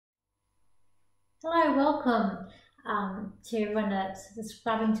Hello, welcome to everyone that's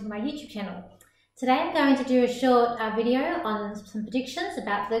subscribing to my YouTube channel. Today I'm going to do a short video on some predictions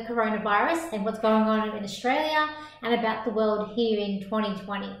about the coronavirus and what's going on in Australia and about the world here in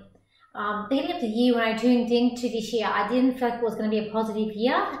 2020. Beginning of the year, when I tuned into this year, I didn't feel like it was going to be a positive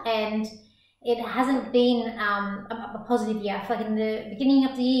year, and it hasn't been a positive year. I feel like in the beginning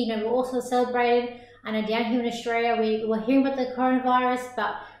of the year, we also celebrated. I know down here in Australia, we were hearing about the coronavirus,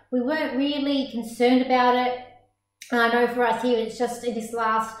 but we weren't really concerned about it. And I know for us here, it's just in this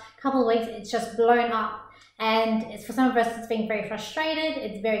last couple of weeks, it's just blown up. And for some of us, it's been very frustrated.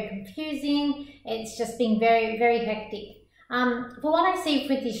 It's very confusing. It's just been very, very hectic. For what I see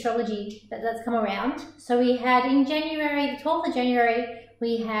with the astrology that's come around, so we had in January, the 12th of January,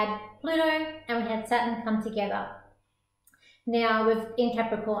 we had Pluto and we had Saturn come together. Now in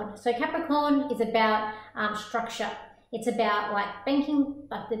Capricorn. So Capricorn is about structure. It's about banking,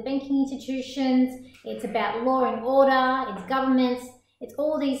 the banking institutions. It's about law and order. It's governments. It's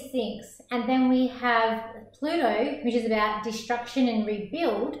all these things. And then we have Pluto, which is about destruction and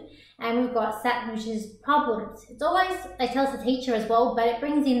rebuild. And we've got Saturn, which is problems. It's always, they tell us a teacher as well, but it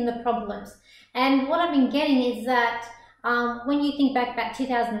brings in the problems. And what I've been getting is that when you think back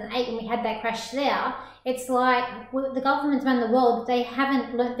 2008, when we had that crash there, it's like the governments around the world, they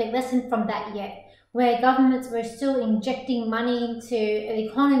haven't learnt their lesson from that yet, where governments were still injecting money into the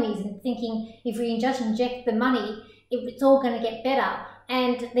economies and thinking if we just inject the money, it's all going to get better.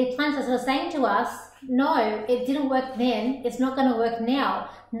 And the planners are saying to us, no, it didn't work then, it's not going to work now.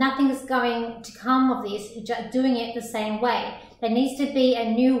 Nothing's going to come of this, just doing it the same way. There needs to be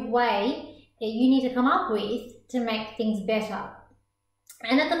a new way that you need to come up with to make things better.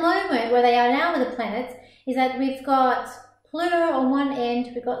 And at the moment, where they are now with the planets, is that we've got Pluto on one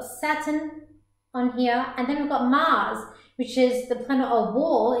end, we've got Saturn on here, and then we've got Mars, which is the planet of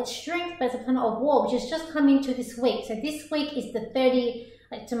war. It's strength, but it's a planet of war, which has just come into this week. So this week is the 30th,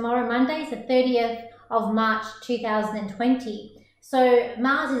 like tomorrow, Monday, is the 30th of March 2020. So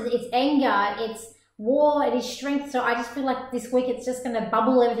Mars is its anger, it's war, it is strength. So I just feel like this week it's just going to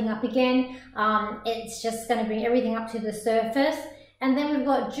bubble everything up again. It's just going to bring everything up to the surface. And then we've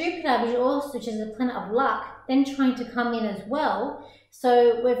got Jupiter, which is the planet of luck, then trying to come in as well.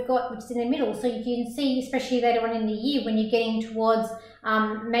 So we've got, which is in the middle. So you can see, especially later on in the year, when you're getting towards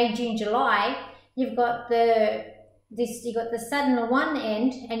May, June, July, you've got you've got the Saturn on one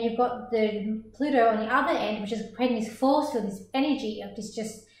end, and you've got the Pluto on the other end, which is creating this force field, this energy of this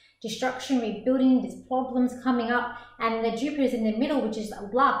just destruction, rebuilding, there's problems coming up, and the Jupiter is in the middle, which is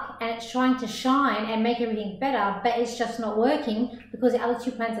luck, and it's trying to shine and make everything better, but it's just not working because the other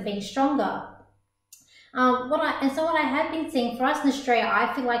two planets are being stronger. What I have been seeing for us in Australia,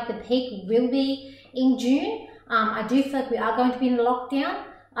 I feel like the peak will be in June. I do feel like we are going to be in a lockdown.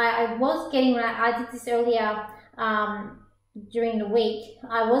 I was getting, when I did this earlier during the week,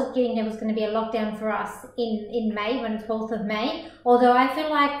 I was getting there was going to be a lockdown for us in May, on the 12th of May. Although I feel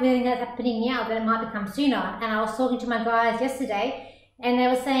like everything that's happening now, that it might become sooner. And I was talking to my guys yesterday, and they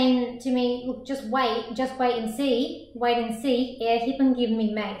were saying to me, look, just wait and see. Yeah, keep on giving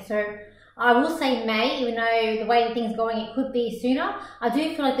me May. So I will say May, even though the way the thing's going, it could be sooner. I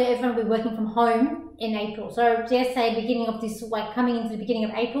do feel like that everyone will be working from home in April. So let's say beginning of this, coming into the beginning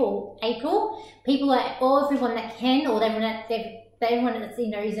of April, people are, or everyone that can, or everyone that's,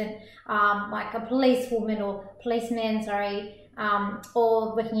 isn't like a policewoman or policeman,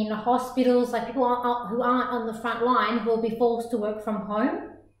 or working in the hospitals, like people who aren't on the front line will be forced to work from home.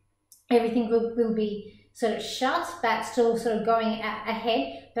 Everything will be sort of shut, but still sort of going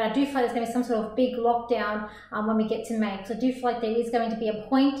ahead. But I do feel like there's going to be some sort of big lockdown when we get to May. So I do feel like there is going to be a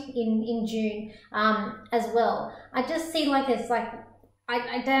point in June as well. I just see like there's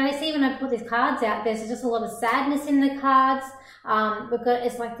I see when I put these cards out, there's just a lot of sadness in the cards.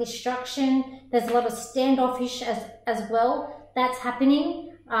 It's like destruction. There's a lot of standoffish as well that's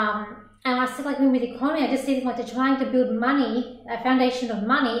happening. And I see like with the economy, I just see like they're trying to build money, a foundation of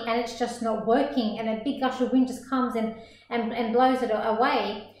money, and it's just not working. And a big gush of wind just comes and blows it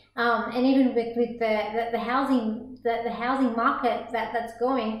away. And even with the housing market that's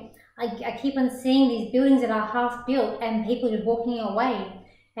going, I keep on seeing these buildings that are half built and people just walking away,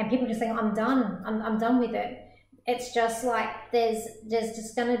 and people just saying, I'm done. I'm done with it. It's just like there's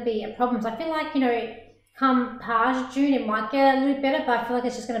just going to be a problem. So I feel like, come past June, it might get a little better, but I feel like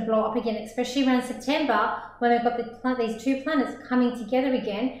it's just going to blow up again, especially around September, when we've got these two planets coming together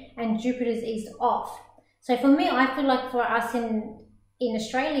again and Jupiter's eased off. So for me, I feel like for us in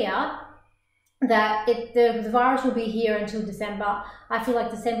Australia, that the virus will be here until December. I feel like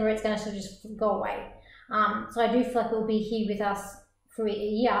December it's going to sort of just go away. So I do feel like it will be here with us for a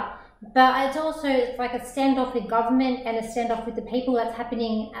year. but it's also like a standoff with government and a standoff with the people that's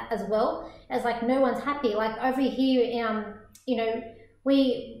happening as well. It's like no one's happy. Like over here, you know,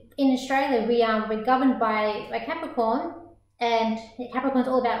 we in Australia we're governed by Capricorn, and Capricorn's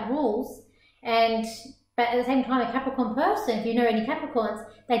all about rules. But at the same time, a Capricorn person, if you know any Capricorns,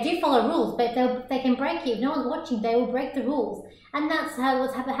 they do follow rules, but they can break it. If no one's watching, they will break the rules. And that's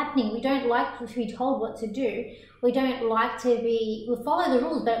what's happening. We don't like to be told what to do. We don't like to be, we'll follow the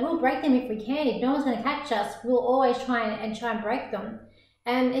rules, but we'll break them if we can. If no one's going to catch us, we'll always try and break them.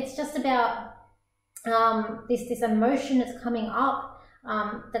 And it's just about this emotion that's coming up.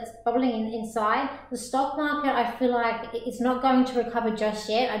 That's bubbling inside. The stock market, I feel like it's not going to recover just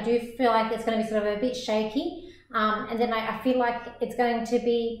yet. I do feel like it's going to be sort of a bit shaky. And then I feel like it's going to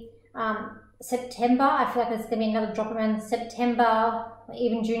be September. I feel like there's going to be another drop around September,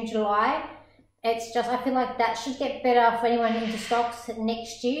 even June, July. It's just, I feel like that should get better for anyone into stocks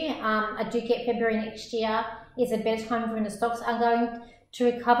next year. I do get February next year is a better time for when the stocks are going to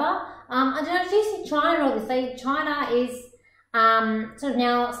recover. I do see China all this. China is sort of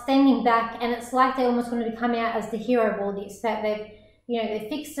now standing back, and it's like they're almost going to come out as the hero of all this, that they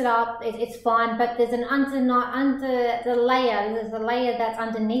fixed it up, it's fine, but there's an there's a layer that's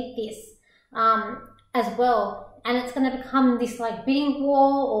underneath this as well, and it's going to become this like bidding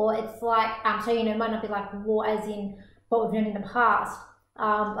war, or it's like so it might not be like war as in what we've known in the past,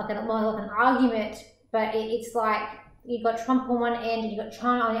 more like an argument, but it's like you've got Trump on one end and you've got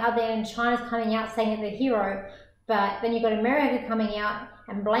China on the other end, and China's coming out saying they're the hero. But then you've got America coming out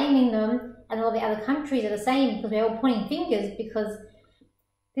and blaming them, and all the other countries are the same because they're all pointing fingers, because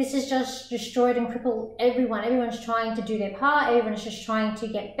this has just destroyed and crippled everyone. Everyone's trying to do their part. Everyone's just trying to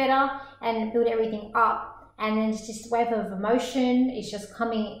get better and build everything up. And then it's just a wave of emotion. It's just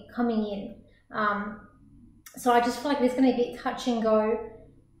coming in. So I just feel like there's going to be touch and go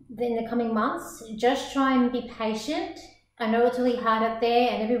in the coming months. Just try and be patient. I know it's really hard out there,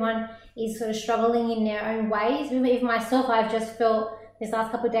 and everyone is sort of struggling in their own ways. Even myself, I've just felt this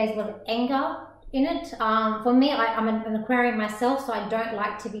last couple of days a lot of anger in it. For me, I'm an Aquarian myself, so I don't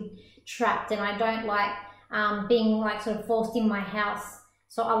like to be trapped, and I don't like being like sort of forced in my house.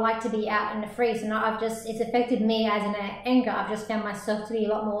 So I like to be out in the free. So now it's affected me as in anger. I've just found myself to be a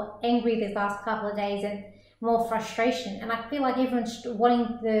lot more angry these last couple of days, and more frustration. And I feel like everyone's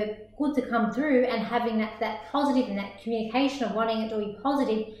wanting the good to come through and having that positive and that communication of wanting it to be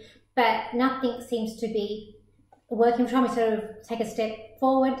positive, but nothing seems to be working. I'm trying to sort of take a step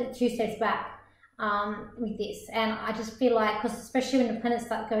forward, 2 steps back with this. And I just feel like, because especially when the planets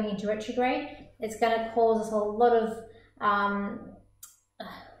start going into retrograde, it's going to cause us a lot of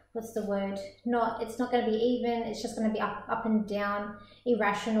what's the word? It's not going to be even. It's just going to be up and down,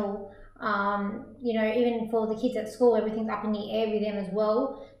 irrational. Even for the kids at school, everything's up in the air with them as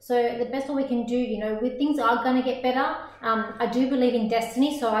well. So the best what we can do, with things are going to get better. I do believe in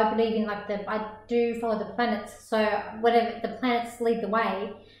destiny, so I believe in I do follow the planets. So whatever the planets lead the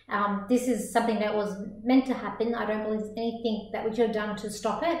way, this is something that was meant to happen. I don't believe there's anything that we could have done to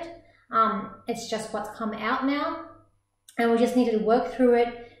stop it. It's just what's come out now, and we just need to work through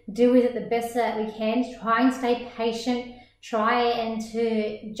it, deal with it the best that we can, try and stay patient, try and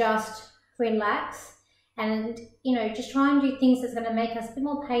to just relax, and just try and do things that's going to make us a bit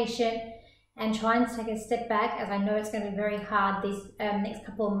more patient, and try and take a step back, as I know it's going to be very hard these next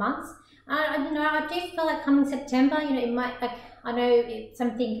couple of months. I do feel like coming September, it might, I know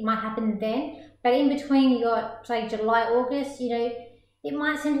something might happen then, but in between you got say July, August, it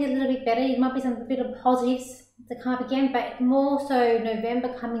might seem to get a little bit better. It might be some bit of positives to come up again, but more so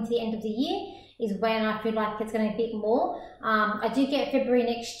November coming to the end of the year is when I feel like it's going to be a bit more. I do get February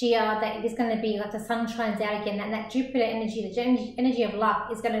next year that it's going to be like the sun shines out again, and that Jupiter energy, the energy of luck,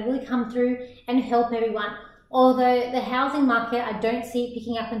 is going to really come through and help everyone. Although the housing market, I don't see it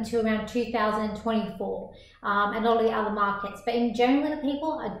picking up until around 2024, and all the other markets. But in general, the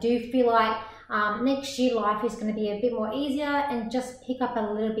people, I do feel like next year life is going to be a bit more easier and just pick up a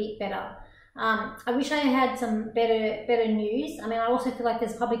little bit better. I wish I had some better news. I also feel like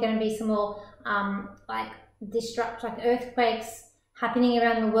there's probably going to be some more earthquakes happening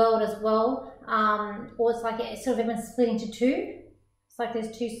around the world as well. Or it's like sort of everyone's split into two. It's like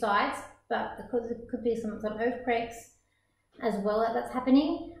there's two sides, but it could be some earthquakes as well that's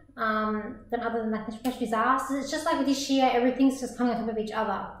happening. Then other than that, natural disasters. It's just like this year, everything's just coming on top of each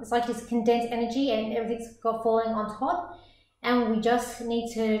other. It's like this condensed energy, and everything's falling on top. And we just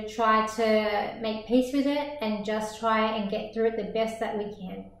need to try to make peace with it and just try and get through it the best that we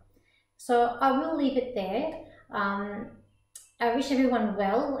can. So I will leave it there. I wish everyone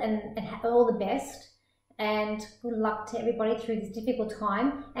well and all the best. and good luck to everybody through this difficult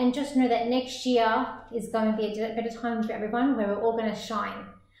time. And just know that next year is going to be a better time for everyone, where we're all going to shine.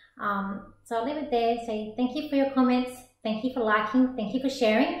 So I'll leave it there. Say thank you for your comments, thank you for liking, thank you for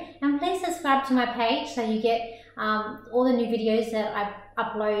sharing, and please subscribe to my page so you get all the new videos that I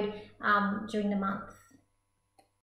upload during the month.